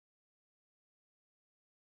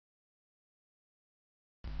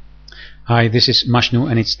Hi, this is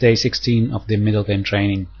Mashnu and it's day 16 of the middle game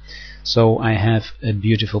training. So I have a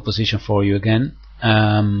beautiful position for you again.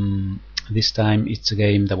 This time it's a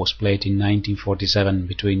game that was played in 1947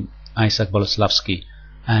 between Isaac Boleslavsky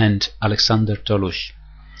and Alexander Tolush.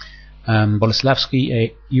 Boleslavsky,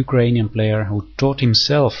 a Ukrainian player who taught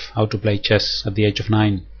himself how to play chess at the age of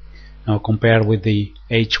 9. Now compared with the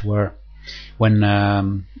age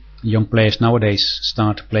when young players nowadays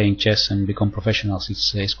start playing chess and become professionals,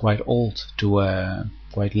 it's quite old to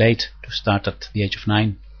quite late to start at the age of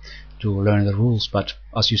 9 to learn the rules. But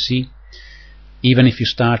as you see, even if you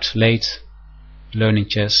start late learning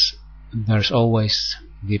chess, there's always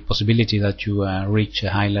the possibility that you reach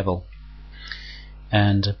a high level.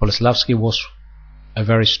 And Boleslavsky was a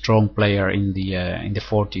very strong player in the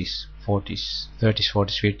 30s, 40s,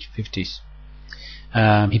 50s.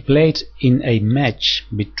 He played in a match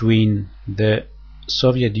between the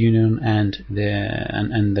Soviet Union and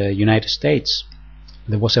the United States.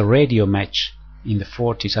 There was a radio match in the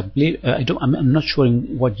 40s. I believe I'm not sure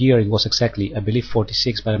in what year it was exactly. I believe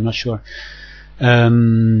 46, but I'm not sure.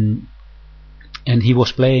 And he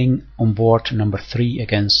was playing on board number 3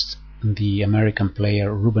 against the American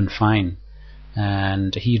player Ruben Fine.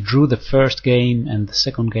 And he drew the first game, and the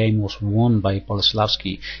second game was won by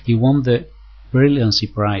Boleslavsky. He won the Brilliancy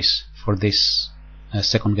Prize for this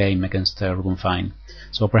second game against Ruben Fine.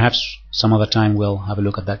 So perhaps some other time we'll have a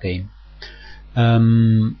look at that game.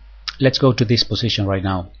 Let's go to this position right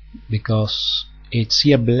now, because it's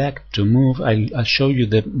here black to move. I'll show you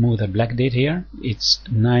the move that black did here. It's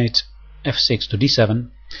knight f6 to d7,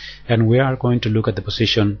 and we are going to look at the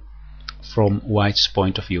position from white's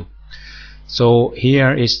point of view. So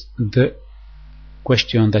here is the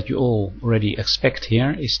question that you already expect.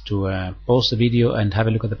 Here is to pause the video and have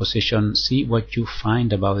a look at the position, see what you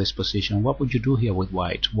find about this position. What would you do here with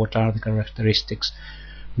white? What are the characteristics?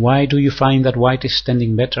 Why do you find that white is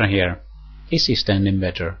standing better here? Is he standing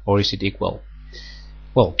better, or is it equal?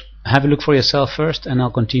 Well, have a look for yourself first, and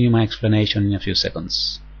I'll continue my explanation in a few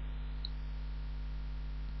seconds.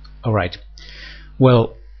 Alright,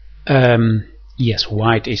 well, yes,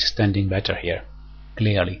 white is standing better here,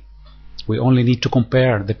 clearly. We only need to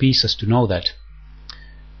compare the pieces to know that.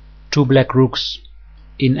 2 black rooks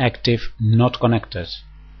inactive, not connected.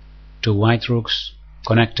 2 white rooks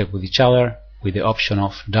connected with each other, with the option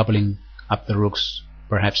of doubling up the rooks,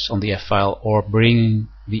 perhaps on the f-file, or bringing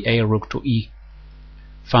the a rook to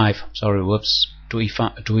e5. Sorry, whoops, to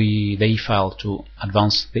e5, to the e-file to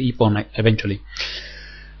advance the e-pawn eventually.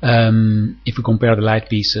 If we compare the light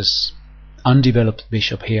pieces, undeveloped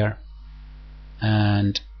bishop here,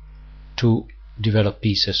 and 2 developed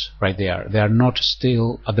pieces right there. They are not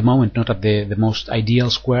still at the moment not at the most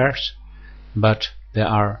ideal squares, but they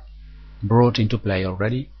are brought into play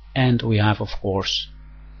already, and we have of course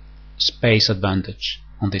space advantage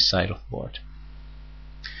on this side of the board.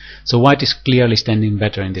 So white is clearly standing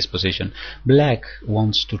better in this position. Black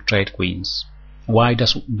wants to trade queens. Why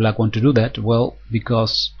does black want to do that? Well,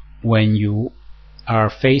 because when you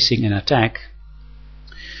are facing an attack,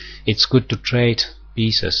 it's good to trade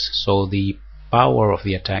pieces, so the power of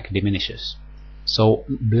the attack diminishes. So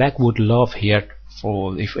black would love here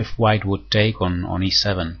for if white would take on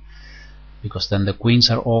e7, because then the queens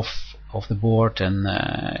are off the board, and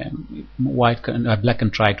black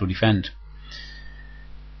can try to defend.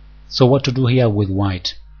 So what to do here with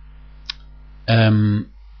white?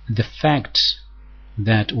 The fact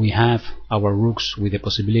that we have our rooks with the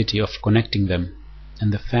possibility of connecting them,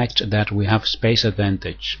 and the fact that we have space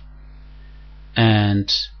advantage, and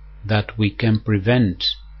that we can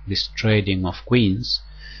prevent this trading of queens,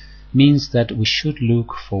 means that we should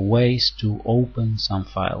look for ways to open some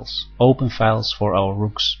files, open files for our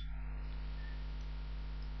rooks.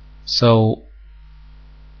 So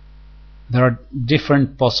there are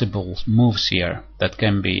different possible moves here that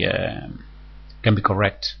can be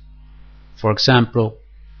correct. For example,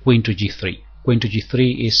 queen to g3. Queen to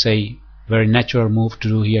g3 is a very natural move to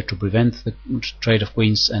do here to prevent the trade of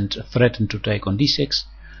queens and threaten to take on d6.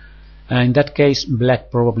 In that case,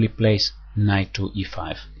 black probably plays knight to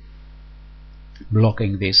e5,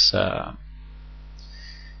 blocking this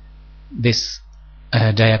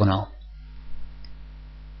diagonal.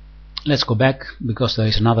 Let's go back, because there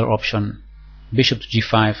is another option, bishop to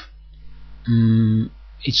g5.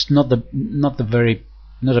 It's not a very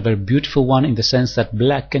beautiful one, in the sense that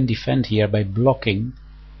black can defend here by blocking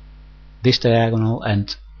this diagonal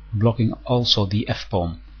and blocking also the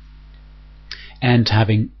f-pawn, and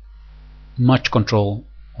having much control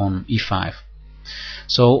on e5.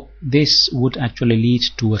 So this would actually lead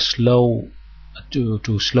to a slowing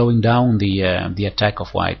down the attack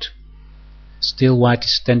of white. Still white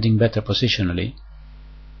is standing better positionally,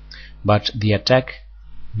 but the attack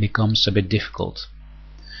becomes a bit difficult.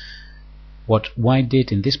 What white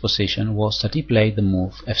did in this position was that he played the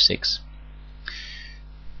move f6.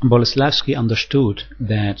 Boleslavsky understood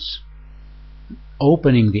that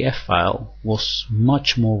opening the f-file was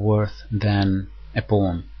much more worth than a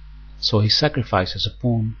pawn, so he sacrifices a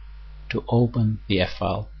pawn to open the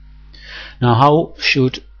f-file. Now how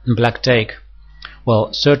should black take?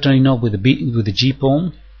 Well, certainly not with the g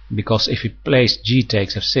pawn, because if he plays g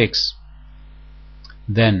takes f6,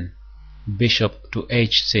 then bishop to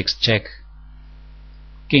h6 check,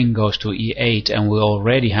 king goes to e8, and we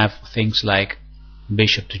already have things like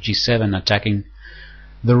bishop to g7 attacking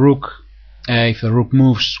the rook. If the rook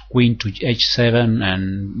moves, queen to h7,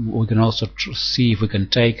 and we can also see if we can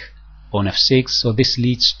take on f6, so this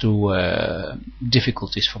leads to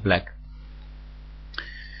difficulties for black.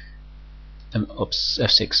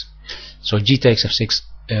 F6. So g takes f6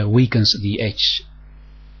 weakens the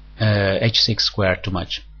h6 square too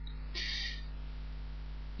much.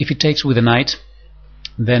 If he takes with a knight,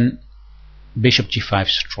 then bishop g5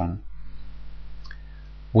 is strong.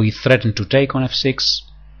 We threaten to take on f6,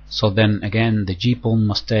 so then again the g pawn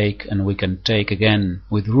must take, and we can take again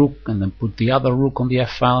with rook and then put the other rook on the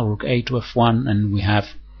f-file, rook a to f1, and we have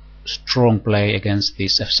strong play against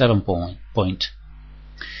this f7 point.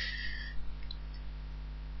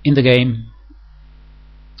 In the game,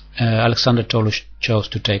 Alexander Tolu chose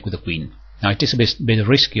to take with the queen. Now it is a bit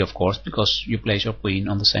risky, of course, because you place your queen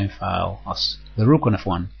on the same file as the rook on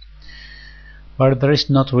f1, but there is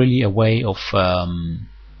not really a way of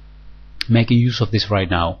making use of this right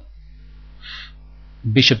now.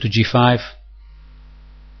 Bishop to g5,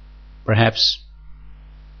 perhaps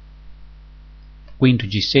queen to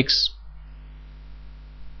g6.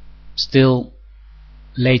 Still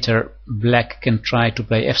later black can try to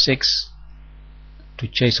play f6 to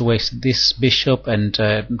chase away this bishop and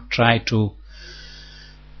try to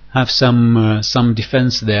have some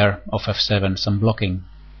defense there of f7, some blocking.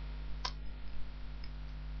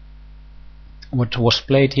 What was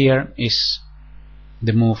played here is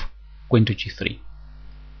the move queen to g3.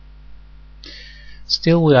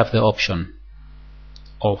 Still we have the option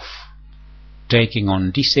of taking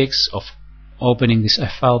on d6, of opening this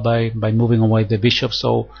f-file by moving away the bishop.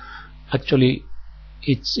 So actually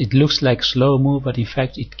it looks like a slow move, but in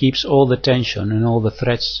fact it keeps all the tension and all the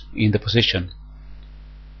threats in the position.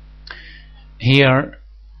 Here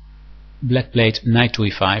black played knight to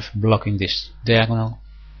e5, blocking this diagonal,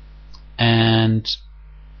 and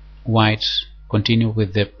white continued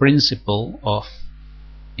with the principle of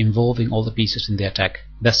involving all the pieces in the attack.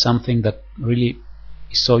 That's something that really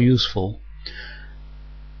is so useful,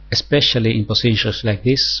 especially in positions like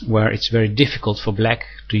this where it's very difficult for black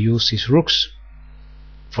to use his rooks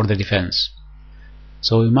for the defense.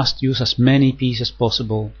 So we must use as many pieces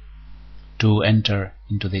possible to enter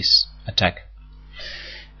into this attack.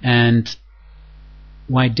 And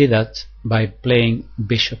white did that by playing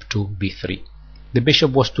bishop to b3. The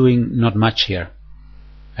bishop was doing not much here,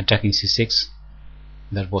 attacking c6.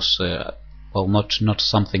 That was well, not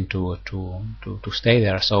something to stay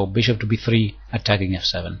there. So bishop to b3, attacking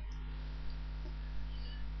f7.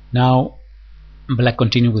 Now black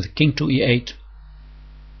continued with king to e8,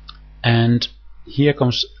 and here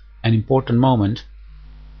comes an important moment.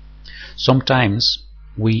 Sometimes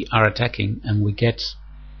we are attacking and we get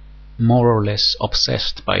more or less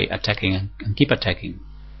obsessed by attacking and keep attacking,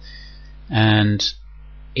 and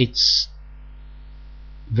it's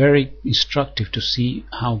very instructive to see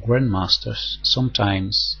how grandmasters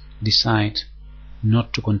sometimes decide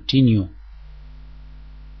not to continue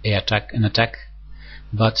an attack,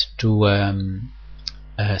 but to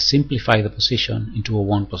simplify the position into a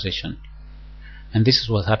one position. And this is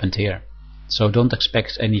what happened here. So don't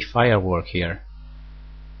expect any firework here.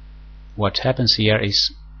 What happens here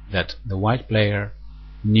is that the white player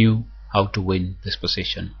knew how to win this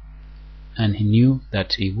position, and he knew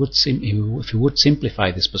that if he would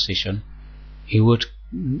simplify this position, he would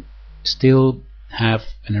still have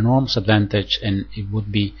an enormous advantage, and it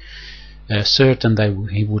would be certain that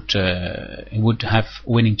he would have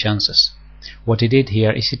winning chances. What he did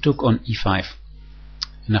here is he took on e5,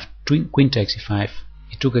 and after queen takes e5,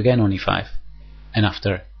 he took again on e5, and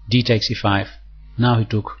after d takes e5, now he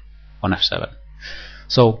took on f7.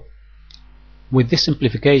 So with this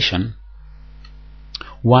simplification,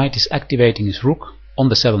 white is activating his rook on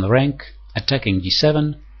the 7th rank, attacking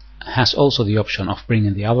g7, has also the option of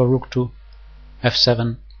bringing the other rook to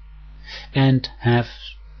f7, and have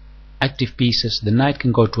active pieces. The knight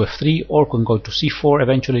can go to f3 or can go to c4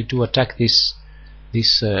 eventually to attack this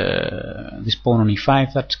this pawn on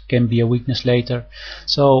e5, that can be a weakness later.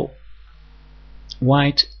 So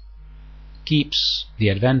white keeps the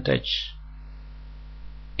advantage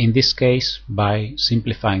in this case by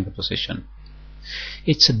simplifying the position.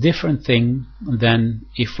 It's a different thing than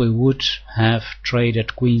if we would have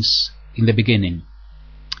traded queens in the beginning.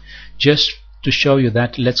 Just to show you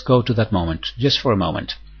that, let's go to that moment, just for a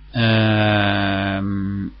moment.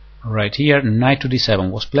 Right here, knight to d7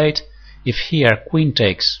 was played. If here queen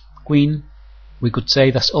takes queen, we could say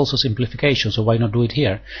that's also simplification, so why not do it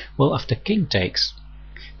here? Well, after king takes,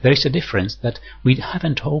 there is a difference that we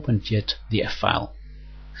haven't opened yet the f-file,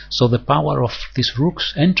 so the power of these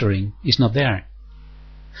rooks entering is not there.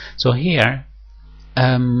 So here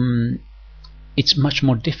it's much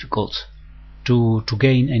more difficult to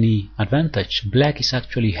gain any advantage. Black is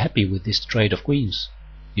actually happy with this trade of queens,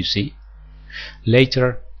 you see.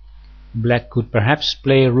 Later black could perhaps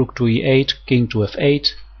play rook to e8, king to f8,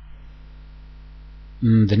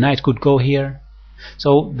 the knight could go here.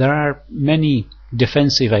 So there are many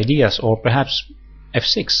defensive ideas, or perhaps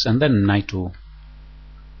f6 and then knight to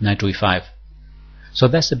e5. So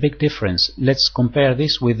that's a big difference. Let's compare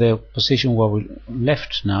this with the position where we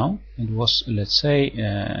left now. It was, let's say,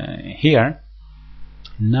 here.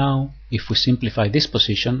 Now if we simplify this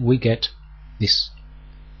position, we get this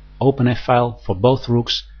open f-file for both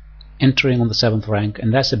rooks entering on the 7th rank,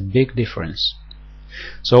 and that's a big difference.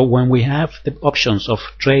 So when we have the options of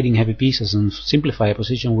trading heavy pieces and simplify a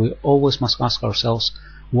position, we always must ask ourselves,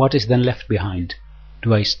 what is then left behind?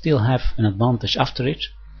 Do I still have an advantage after it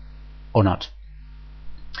or not?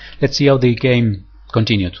 Let's see how the game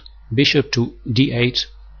continued. Bishop to d8,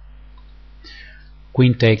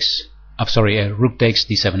 queen takes, rook takes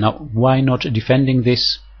d7. Now why not defending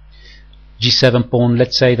this g7 pawn?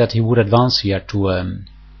 Let's say that he would advance here to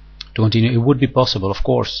continue. It would be possible, of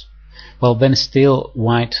course. Well, then still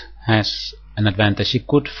white has an advantage. He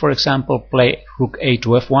could, for example, play rook a to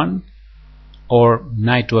f1 or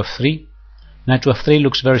knight to f3. Knight to f3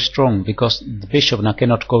 looks very strong because the bishop now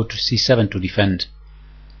cannot go to c7 to defend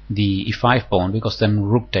the e5 pawn, because then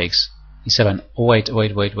rook takes e7. Oh, wait.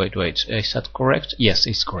 Is that correct? Yes,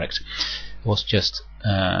 it's correct. I was just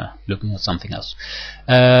looking at something else.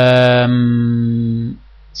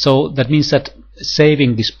 So that means that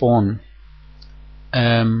saving this pawn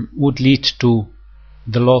would lead to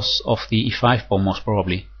the loss of the e5 pawn, most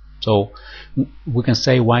probably. So we can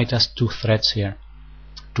say white has two threats here,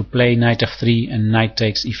 to play knight f3 and knight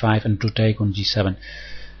takes e5 and to take on g7.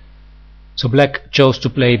 So black chose to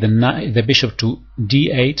play the bishop to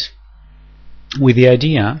d8 with the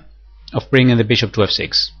idea of bringing the bishop to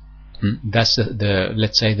f6. That's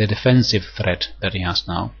let's say the defensive threat that he has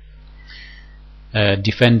now,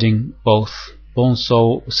 defending both pawns.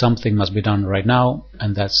 So something must be done right now,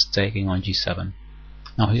 and that's taking on g7.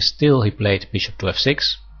 Now he played bishop to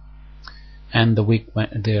f6, and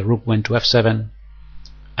the rook went to f7,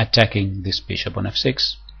 attacking this bishop on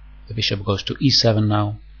f6. The bishop goes to e7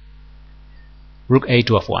 now. Rook a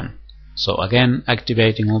to f1. So again,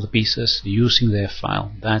 activating all the pieces, using the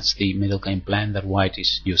f-file. That's the middle game plan that white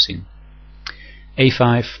is using.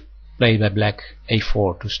 a5 played by black,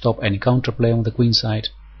 a4 to stop any counterplay on the queen side.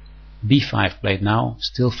 b5 played now,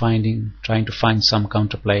 still trying to find some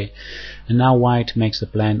counterplay, and now white makes the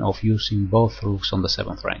plan of using both rooks on the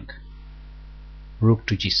 7th rank. Rook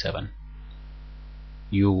to g7.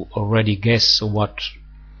 You already guess what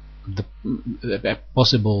the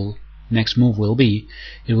possible next move will be.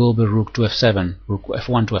 It will be rook to f7, rook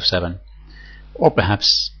f1 to f7, or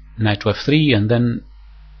perhaps knight to f3 and then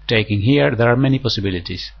taking here. There are many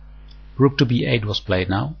possibilities. Rook to b8 was played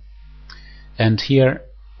now, and here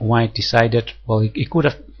white decided, well, he could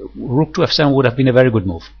have, rook to f7 would have been a very good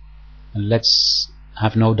move, and let's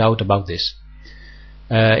have no doubt about this.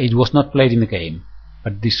 It was not played in the game,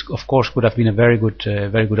 but this of course could have been a very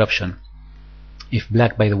good option. If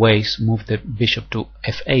black, by the way, moved the bishop to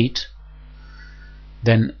f8,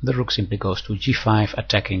 then the rook simply goes to g5,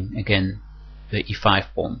 attacking again the e5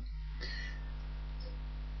 pawn.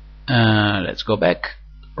 Let's go back.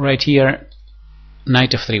 Right here,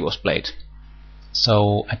 knight f3 was played,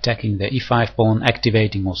 so attacking the e5 pawn,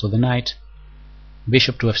 activating also the knight.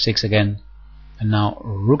 Bishop to f6 again, and now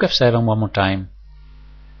rook f7 one more time.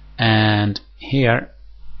 And here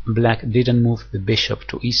black didn't move the bishop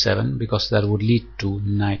to e7 because that would lead to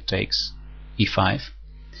knight takes e5.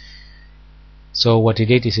 So what he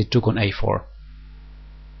did is he took on a4,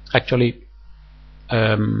 actually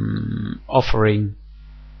offering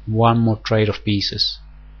one more trade of pieces,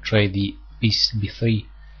 trade the b3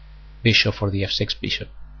 bishop for the f6 bishop,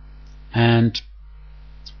 and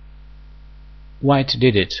white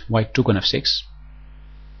did it. White took on f6,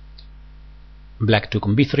 black took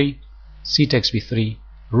on b3, c takes b3,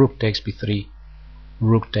 rook takes b3,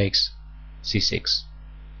 rook takes c6.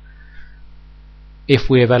 If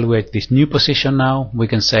we evaluate this new position now, we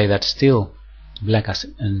can say that still black has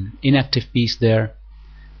an inactive piece there.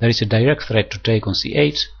 There is a direct threat to take on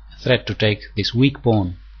c8, a threat to take this weak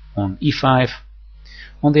pawn on e5.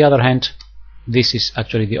 On the other hand, this is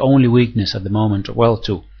actually the only weakness at the moment, well,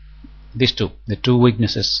 the two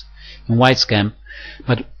weaknesses in white's camp,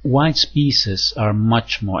 but white's pieces are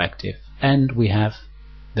much more active, and we have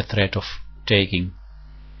the threat of taking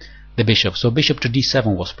the bishop. So bishop to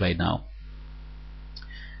d7 was played now.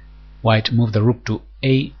 White moved the rook to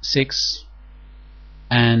a6,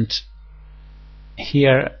 and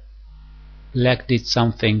here black did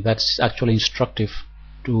something that's actually instructive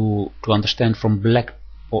to understand from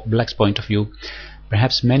black's point of view.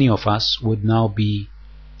 Perhaps many of us would now be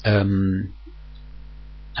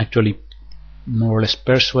actually more or less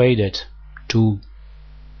persuaded to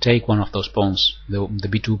take one of those pawns, the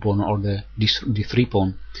b2 pawn or the d3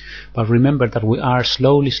 pawn. But remember that we are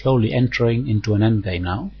slowly entering into an endgame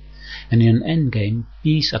now, and in an endgame,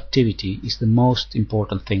 piece activity is the most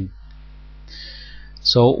important thing.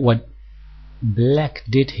 So what black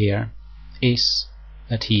did here is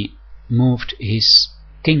that he moved his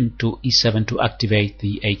king to e7 to activate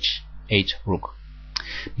the h8 rook.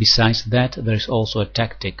 Besides that, there is also a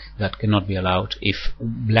tactic that cannot be allowed. If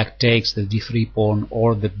black takes the d3 pawn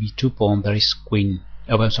or the b2 pawn, there is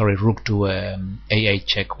rook to a8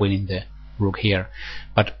 check, winning the rook here.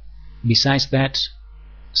 But besides that,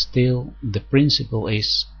 still the principle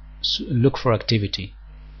is look for activity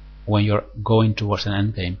when you're going towards an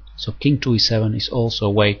endgame. So king to e7 is also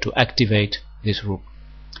a way to activate this rook.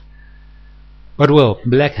 But well,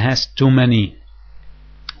 black has too many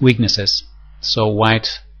weaknesses, so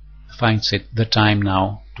white finds it the time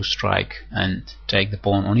now to strike and take the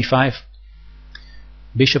pawn on e5.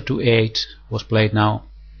 Bishop to e8 was played now,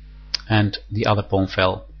 and the other pawn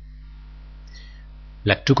fell.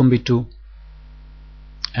 Black took on b2,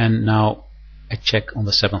 and now a check on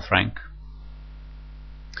the 7th rank.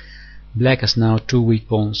 Black has now two weak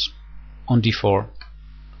pawns on d4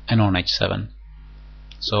 and on h7.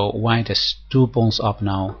 So white has two pawns up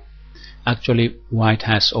now. Actually, white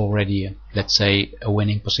has already, let's say, a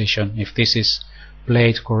winning position. If this is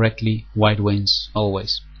played correctly, white wins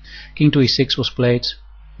always. King to e6 was played,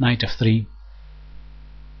 knight f3,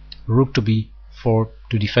 rook to b4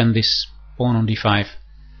 to defend this pawn on d5.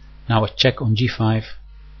 Now a check on g5.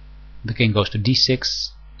 The king goes to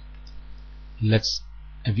d6.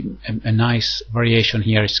 A nice variation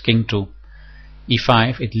here is king to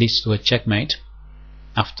e5. It leads to a checkmate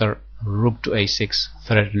after rook to a6,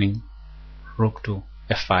 threatening rook to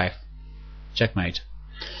f5, checkmate.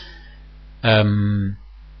 There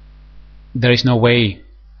is no way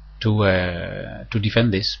to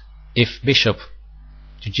defend this. If bishop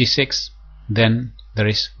to g6, then there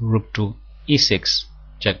is rook to e6,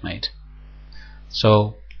 checkmate.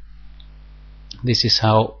 So this is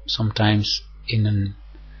how sometimes when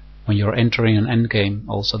you're entering an endgame,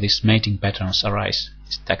 also these mating patterns arise,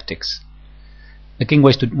 these tactics. The king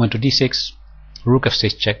went to d6, rook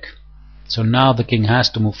f6 check. So now the king has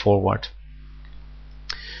to move forward.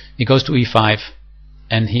 He goes to e5,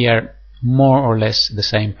 and here more or less the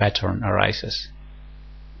same pattern arises.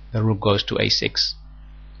 The rook goes to a6,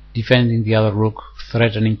 defending the other rook,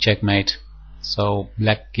 threatening checkmate. So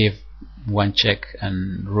black give one check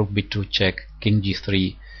and rook b2 check, king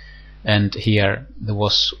g3, and here the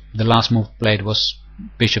last move played was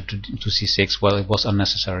bishop to c6. Well, it was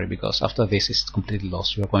unnecessary because after this it's completely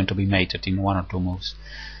lost. You are going to be mated in one or two moves.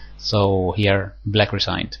 So here black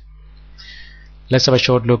resigned. Let's have a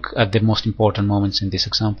short look at the most important moments in this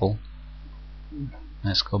example.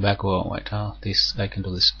 Let's go back. Oh wait, this I can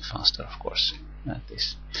do this faster, of course. Like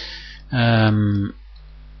this.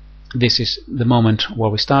 This is the moment where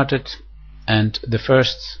we started, and the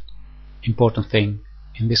first important thing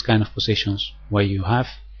in this kind of positions where you have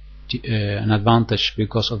an advantage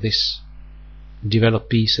because of this developed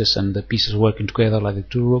pieces and the pieces working together like the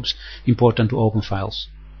two rooks, important to open files.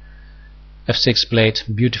 f6 played,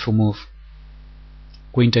 beautiful move.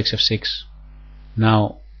 Queen takes f6.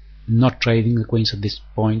 Now not trading the queens at this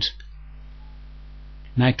point.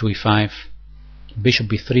 Knight to e5, bishop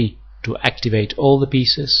b3 to activate all the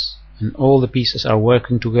pieces, and all the pieces are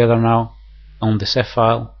working together now on this f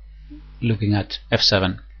file, looking at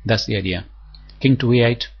f7. That's the idea. King to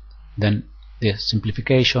e8, then the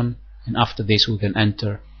simplification, and after this we can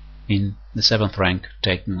enter in the 7th rank,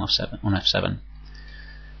 taking on f7.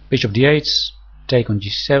 Bishop d8, take on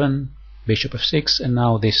g7, bishop f6, and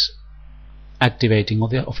now this activating of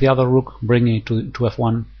the other rook, bringing it to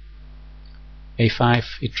f1. a5,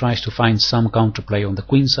 it tries to find some counterplay on the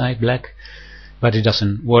queen side, black, but it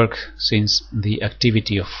doesn't work since the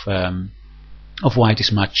activity of white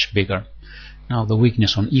is much bigger. Now the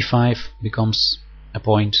weakness on e5 becomes a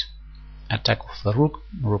point. Attack of the rook.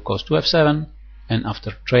 Rook goes to f7, and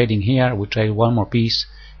after trading here we trade one more piece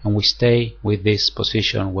and we stay with this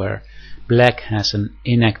position where black has an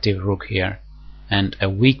inactive rook here and a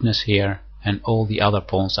weakness here, and all the other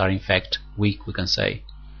pawns are in fact weak, we can say.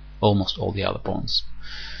 Almost all the other pawns.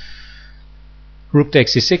 Rook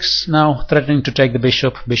takes c6 now, threatening to take the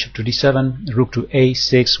bishop. Bishop to d7, rook to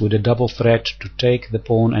a6 with a double threat to take the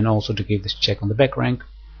pawn and also to give this check on the back rank.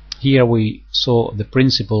 Here we saw the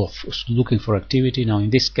principle of looking for activity. Now in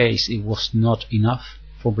this case it was not enough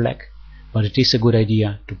for black, but it is a good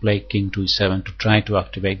idea to play king to e7 to try to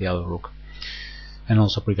activate the other rook and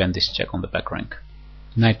also prevent this check on the back rank.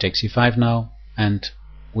 Knight takes e5 now, and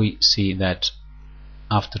we see that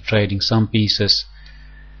after trading some pieces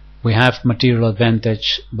we have material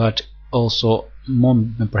advantage, but also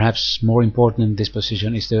perhaps more important in this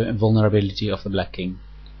position is the vulnerability of the black king.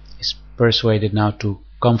 He's persuaded now to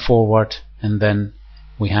come forward, and then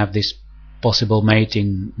we have these possible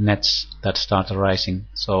mating nets that start arising.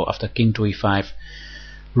 So after king to e5,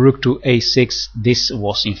 rook to a6, this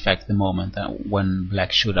was in fact the moment when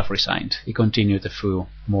black should have resigned. He continued a few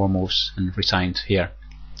more moves and resigned here.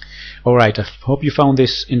 Alright, I hope you found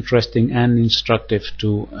this interesting and instructive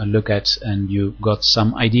to look at, and you got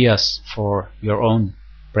some ideas for your own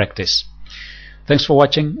practice. Thanks for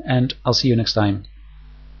watching, and I'll see you next time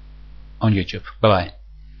on YouTube. Bye bye.